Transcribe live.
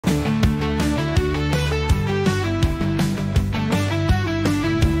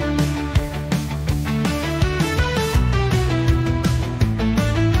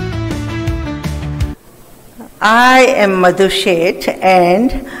I am Madhu Sheth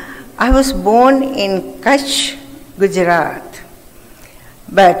and I was born in Kutch, Gujarat.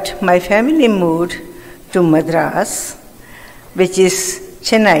 But my family moved to Madras, which is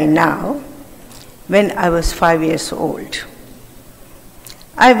Chennai now, when I was 5 years old.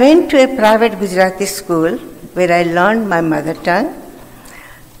 I went to a private Gujarati school where I learned my mother tongue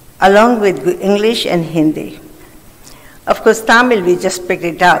along with English and Hindi. Of course, Tamil, we just picked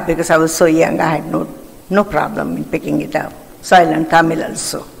it up because I was so young, I had no problem in picking it up. So I learned Tamil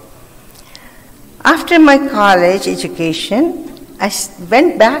also. After my college education, I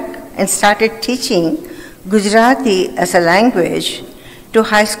went back and started teaching Gujarati as a language to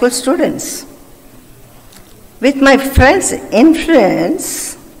high school students. With my friends'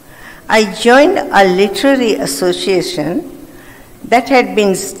 influence, I joined a literary association that had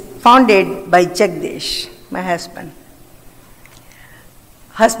been founded by Jagdish, my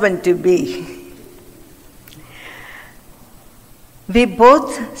husband-to-be. We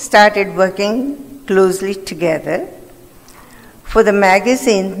both started working closely together for the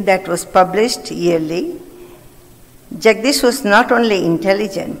magazine that was published yearly. Jagdish was not only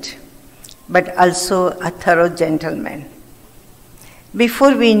intelligent, but also a thorough gentleman.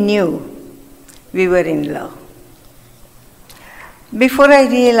 Before we knew, we were in love. Before I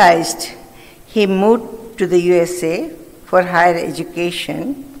realized, he moved to the USA for higher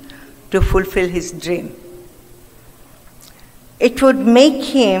education to fulfill his dream. It would make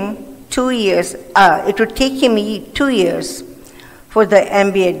him 2 years, it would take him 2 years for the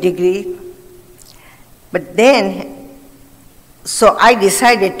MBA degree. But then, so I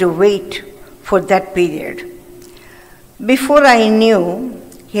decided to wait for that period. Before I knew,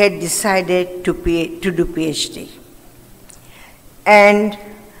 he had decided to do PhD and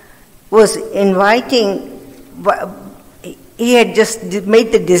was inviting, he had just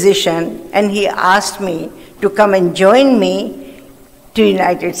made the decision and he asked me to come and join me to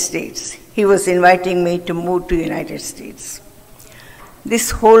United States. He was inviting me to move to United States.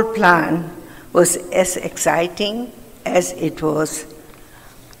 This whole plan was as exciting as it was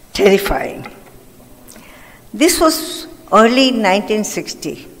terrifying. This was early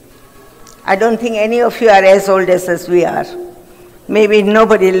 1960. I don't think any of you are as old as we are. Maybe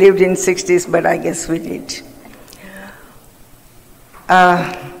nobody lived in 60s, but I guess we did.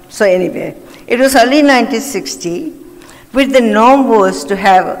 So anyway, it was early 1960, where the norm was to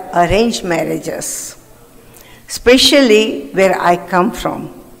have arranged marriages, especially where I come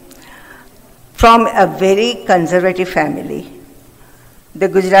from a very conservative family. The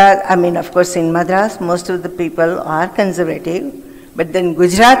Gujarat, of course in Madras, most of the people are conservative, but then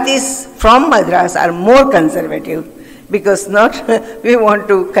Gujaratis from Madras are more conservative because we want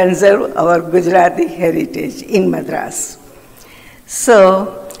to conserve our Gujarati heritage in Madras.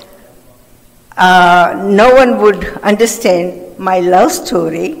 So, no one would understand my love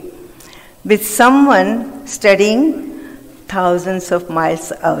story with someone studying thousands of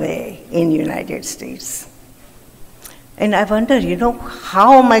miles away in United States. And I wonder,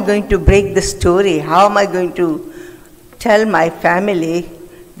 how am I going to break the story? How am I going to tell my family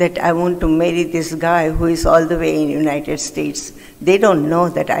that I want to marry this guy who is all the way in United States? They don't know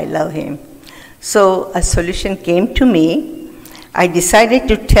that I love him. So a solution came to me. I decided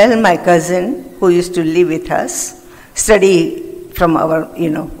to tell my cousin who used to live with us, study from our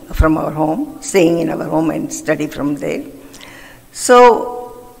home, staying in our home and study from there.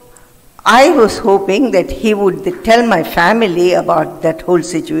 So I was hoping that he would tell my family about that whole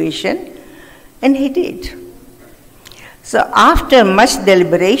situation, and he did. So after much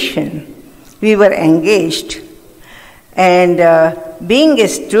deliberation, we were engaged, and being a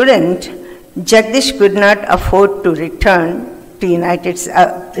student, Jagdish could not afford to return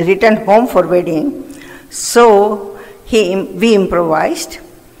home for wedding. So we improvised.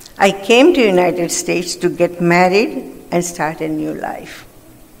 I came to United States to get married and start a new life.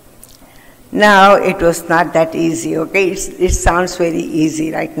 Now, it was not that easy, okay? It sounds very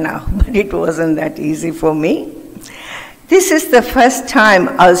easy right now, but it wasn't that easy for me. This is the first time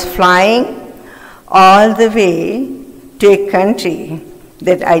I was flying all the way to a country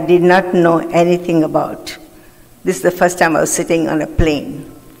that I did not know anything about. This is the first time I was sitting on a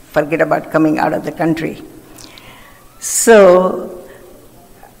plane. Forget about coming out of the country. So,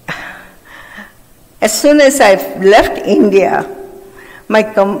 as soon as I left India, my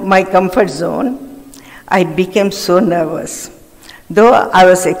comfort zone, I became so nervous. Though I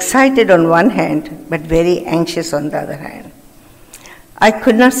was excited on one hand, but very anxious on the other hand. I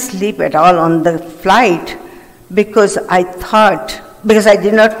could not sleep at all on the flight because I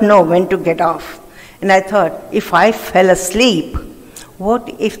did not know when to get off. And I thought, if I fell asleep, what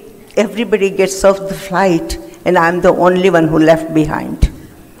if everybody gets off the flight and I'm the only one who left behind.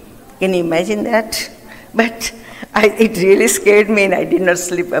 Can you imagine that? But it really scared me, and I did not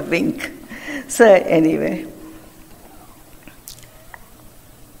sleep a wink. So anyway.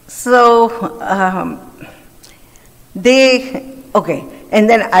 So and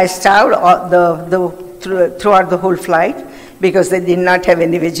then I starved throughout the whole flight because they did not have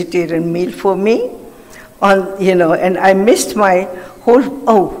any vegetarian meal for me. And I missed my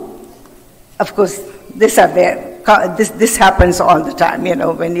whole, of course, this happens all the time,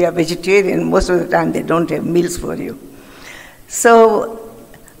 when you are vegetarian, most of the time they don't have meals for you. So,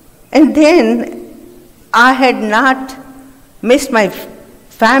 and then I had not missed my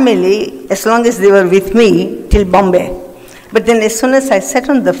family as long as they were with me till Bombay. But then as soon as I sat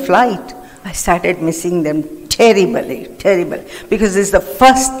on the flight, I started missing them terribly, because it's the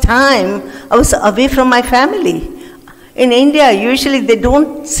first time I was away from my family. In India, usually they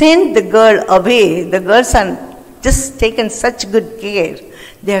don't send the girl away. The girls are just taken such good care.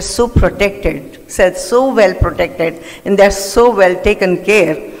 They are so protected, so well protected, and they are so well taken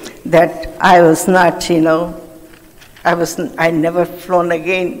care that I was not, I never flown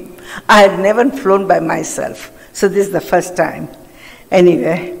again. I had never flown by myself. So this is the first time.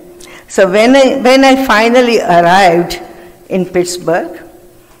 Anyway, so when I finally arrived in Pittsburgh,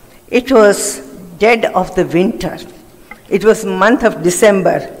 it was dead of the winter. It was month of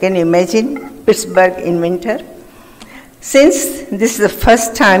December. Can you imagine Pittsburgh in winter? Since this is the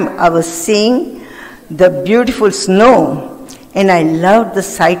first time I was seeing the beautiful snow, and I loved the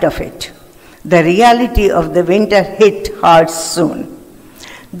sight of it. The reality of the winter hit hard soon.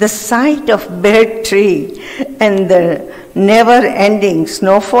 The sight of bare tree and the never-ending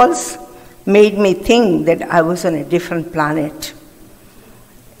snowfalls made me think that I was on a different planet.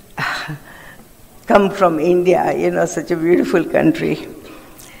 Come from India, such a beautiful country.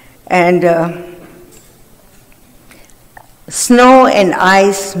 And snow and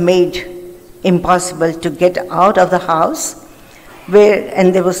ice made impossible to get out of the house,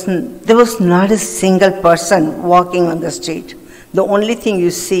 and there was not a single person walking on the street. The only thing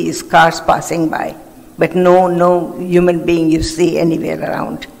you see is cars passing by, but no human being you see anywhere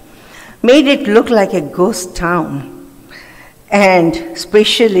around. Made it look like a ghost town. And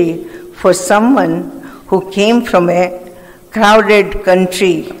especially for someone who came from a crowded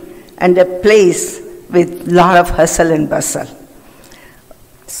country and a place with a lot of hustle and bustle.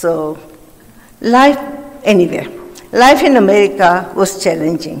 So life in America was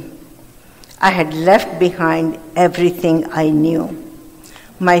challenging. I had left behind everything I knew.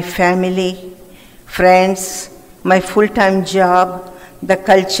 My family, friends, my full-time job, the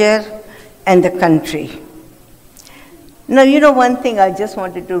culture, and the country. Now, one thing I just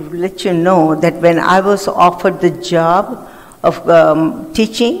wanted to let you know, that when I was offered the job of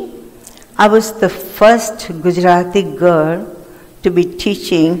teaching, I was the first Gujarati girl to be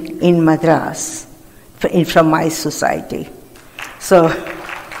teaching in Madras from my society. So,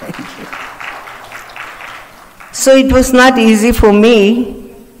 thank you. So it was not easy for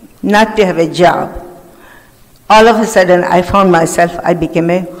me not to have a job. All of a sudden, I found myself, I became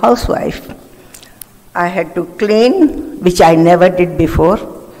a housewife. I had to clean, which I never did before.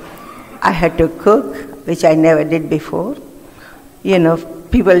 I had to cook, which I never did before.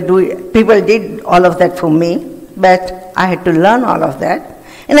 People did all of that for me, but I had to learn all of that.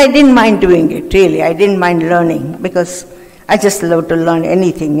 And I didn't mind doing it, really. I didn't mind learning, because I just love to learn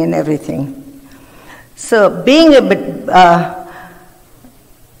anything and everything. So being a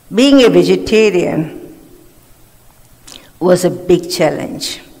vegetarian was a big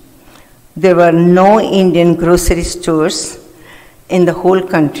challenge. There were no Indian grocery stores in the whole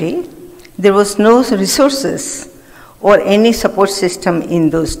country. There was no resources or any support system in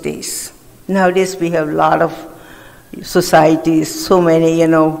those days. Nowadays we have a lot of societies, so many,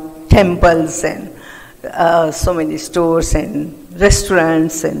 temples and so many stores and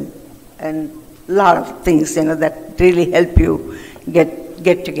restaurants and a lot of things, that really help you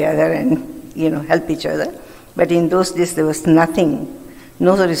get together and, help each other. But in those days there was nothing,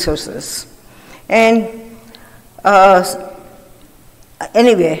 no resources. And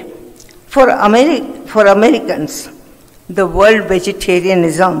anyway, for Americans, the word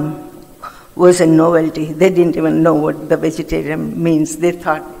vegetarianism was a novelty. They didn't even know what the vegetarian means. They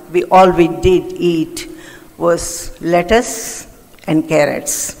thought all we did eat was lettuce and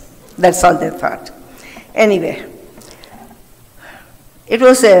carrots. That's all they thought. Anyway, it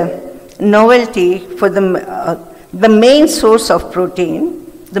was a novelty for the main source of protein.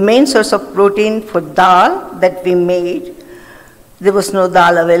 The main source of protein for dal that we made, there was no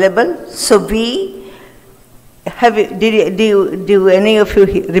dal available. So do any of you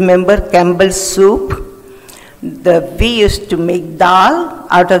remember Campbell's soup? we used to make dal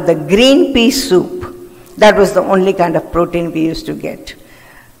out of the green pea soup. That was the only kind of protein we used to get.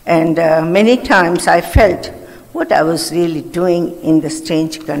 And many times I felt what I was really doing in the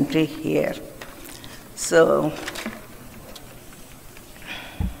strange country here. So,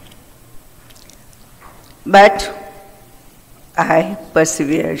 but I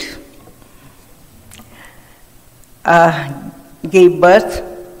persevered. Gave birth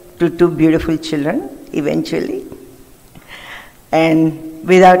to 2 beautiful children eventually, and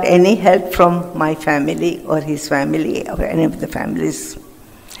without any help from my family or his family or any of the families.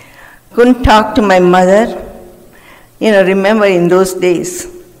 Couldn't talk to my mother. You know, remember in those days,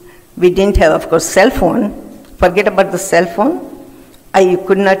 we didn't have, of course, cell phone. Forget about the cell phone. I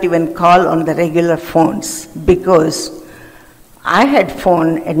could not even call on the regular phones because I had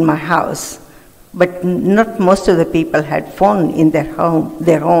phone in my house, but not most of the people had phone in their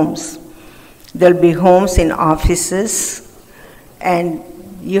homes. There'll be homes in offices, and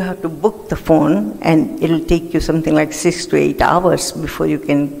you have to book the phone, and it'll take you something like 6 to 8 hours before you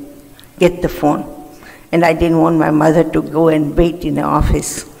can get the phone. And I didn't want my mother to go and wait in the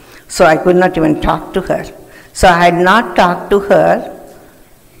office, so I could not even talk to her. So I had not talked to her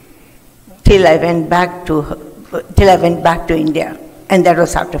till I went back to India, and that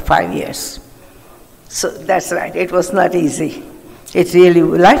was after 5 years. So that's right, it was not easy. It really,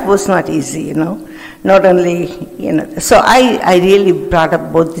 life was not easy, you know. Not only, you know, so I really brought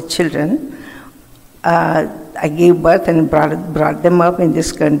up both the children. I gave birth and brought them up in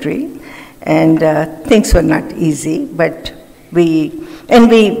this country, and things were not easy, but we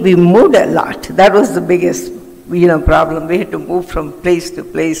moved a lot. That was the biggest, you know, problem. We had to move from place to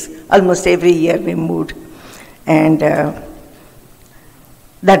place. Almost every year we moved, and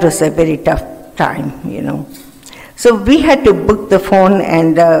that was a very tough time, you know. So we had to book the phone,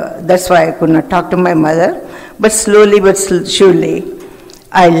 and that's why I could not talk to my mother. But slowly but surely,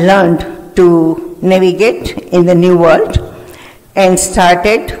 I learned to navigate in the new world, and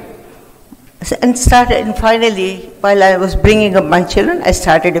finally, while I was bringing up my children, I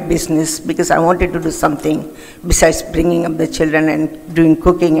started a business because I wanted to do something besides bringing up the children and doing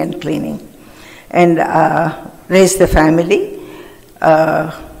cooking and cleaning, and raise the family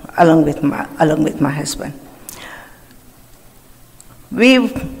along with my husband.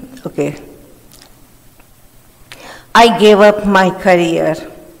 I gave up my career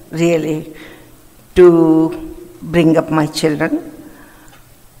really to bring up my children,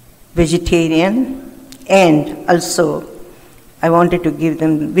 vegetarian, and also we wanted to give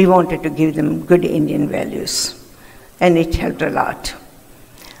them good Indian values, and it helped a lot.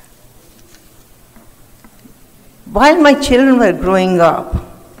 While my children were growing up,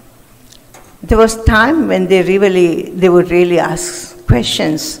 there was time when they would really ask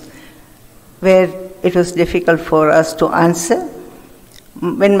questions where it was difficult for us to answer.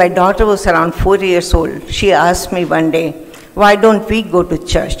 When my daughter was around 4 years old, she asked me one day, why don't we go to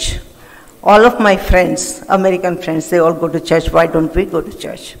church? All of my friends, American friends, they all go to church. Why don't we go to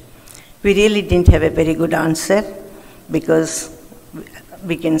church? We really didn't have a very good answer because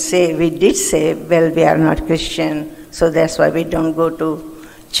we did say, well, we are not Christian, so that's why we don't go to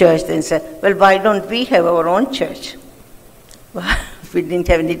church. Then said, well, why don't we have our own church? Well, we didn't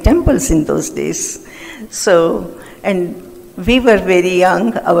have any temples in those days. So, and we were very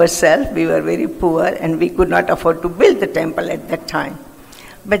young ourselves, we were very poor, and we could not afford to build the temple at that time.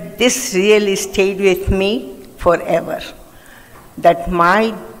 But this really stayed with me forever, that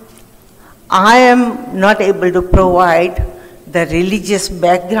I am not able to provide the religious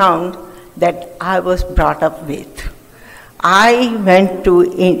background that I was brought up with. I went to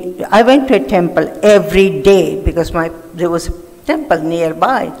a temple every day because there was a temple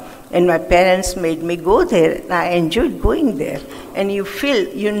nearby, and my parents made me go there, and I enjoyed going there. And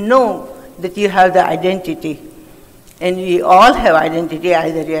you know that you have the identity, and we all have identity.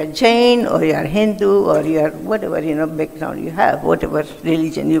 Either you are Jain or you are Hindu or you are whatever background you have, whatever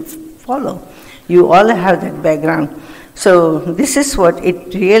religion you follow, you all have that background. So this is what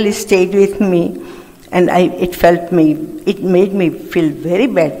it really stayed with me. And it made me feel very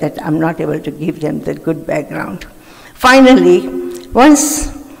bad that I'm not able to give them the good background. Finally,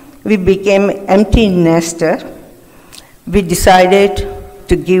 once we became empty nester, we decided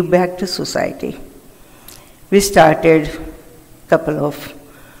to give back to society. We started a couple of,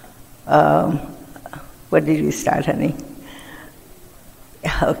 what did we start, honey?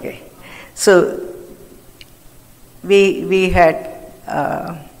 Okay. So we had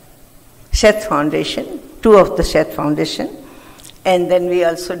Sheth Foundation, 2 of the Sheth Foundation, and then we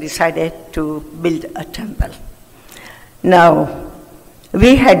also decided to build a temple. Now,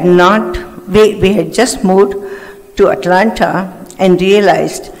 we had just moved to Atlanta and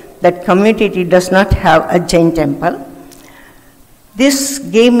realized that community does not have a Jain temple. This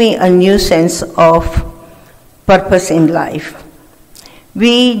gave me a new sense of purpose in life.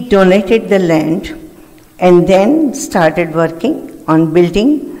 We donated the land and then started working on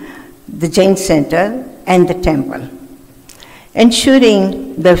building the Jain Center and the temple,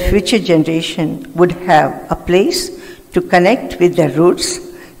 ensuring the future generation would have a place to connect with their roots,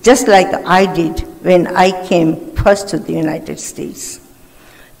 just like I did when I came first to the United States.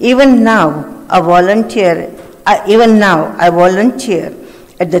 Even now, I volunteer at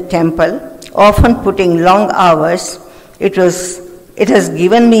the temple, often putting long hours. It has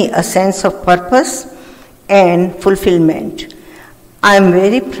given me a sense of purpose and fulfillment. I am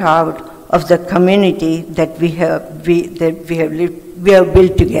very proud of the community that we have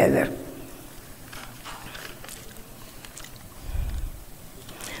built together.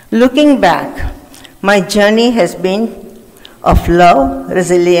 Looking back, my journey has been of love,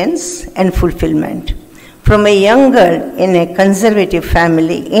 resilience, and fulfillment. From a young girl in a conservative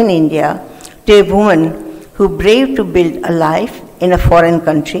family in India to a woman who braved to build a life in a foreign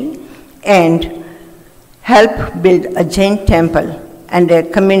country and help build a Jain temple and a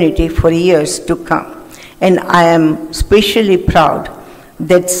community for years to come. And I am especially proud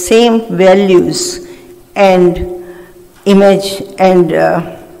that same values and image and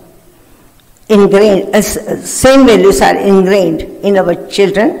same values are ingrained in our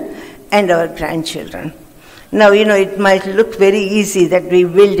children and our grandchildren. Now, it might look very easy that we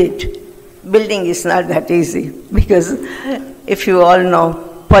build it. Building is not that easy, because if you all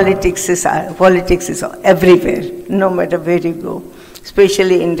know, politics is everywhere, no matter where you go.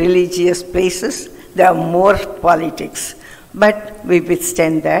 Especially in religious places, there are more politics. But we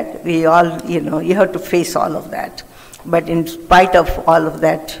withstand that. We all, you have to face all of that. But in spite of all of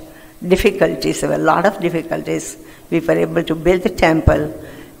that, difficulties, there were a lot of difficulties, we were able to build the temple,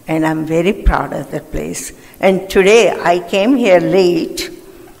 and I'm very proud of that place. And today I came here late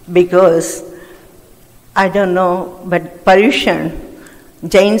because, I don't know, but Paryushan,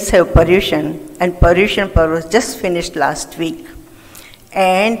 Jains have Paryushan, and Paryushan Parv was just finished last week.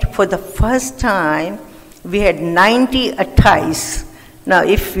 And for the first time, we had 90 attais. Now,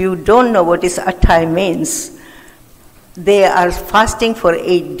 if you don't know what is attai means, they are fasting for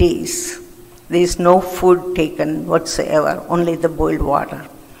 8 days. There is no food taken whatsoever, only the boiled water.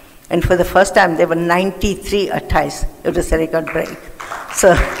 And for the first time, there were 93 attais. It was a record break.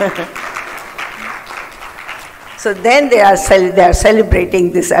 So, so then they are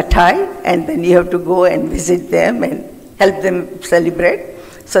celebrating this attai, and then you have to go and visit them and help them celebrate.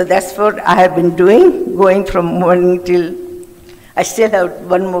 So that's what I have been doing, going from morning till, I still have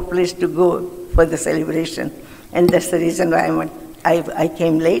one more place to go for the celebration. And that's the reason why I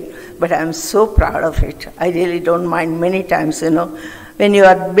came late, but I'm so proud of it. I really don't mind many times, when you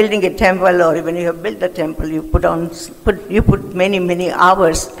are building a temple or when you have built a temple, you put many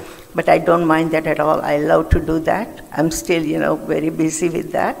hours, but I don't mind that at all. I love to do that. I'm still, very busy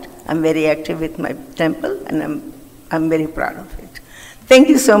with that. I'm very active with my temple, and I'm very proud of it. Thank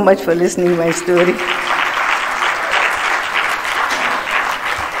you so much for listening to my story.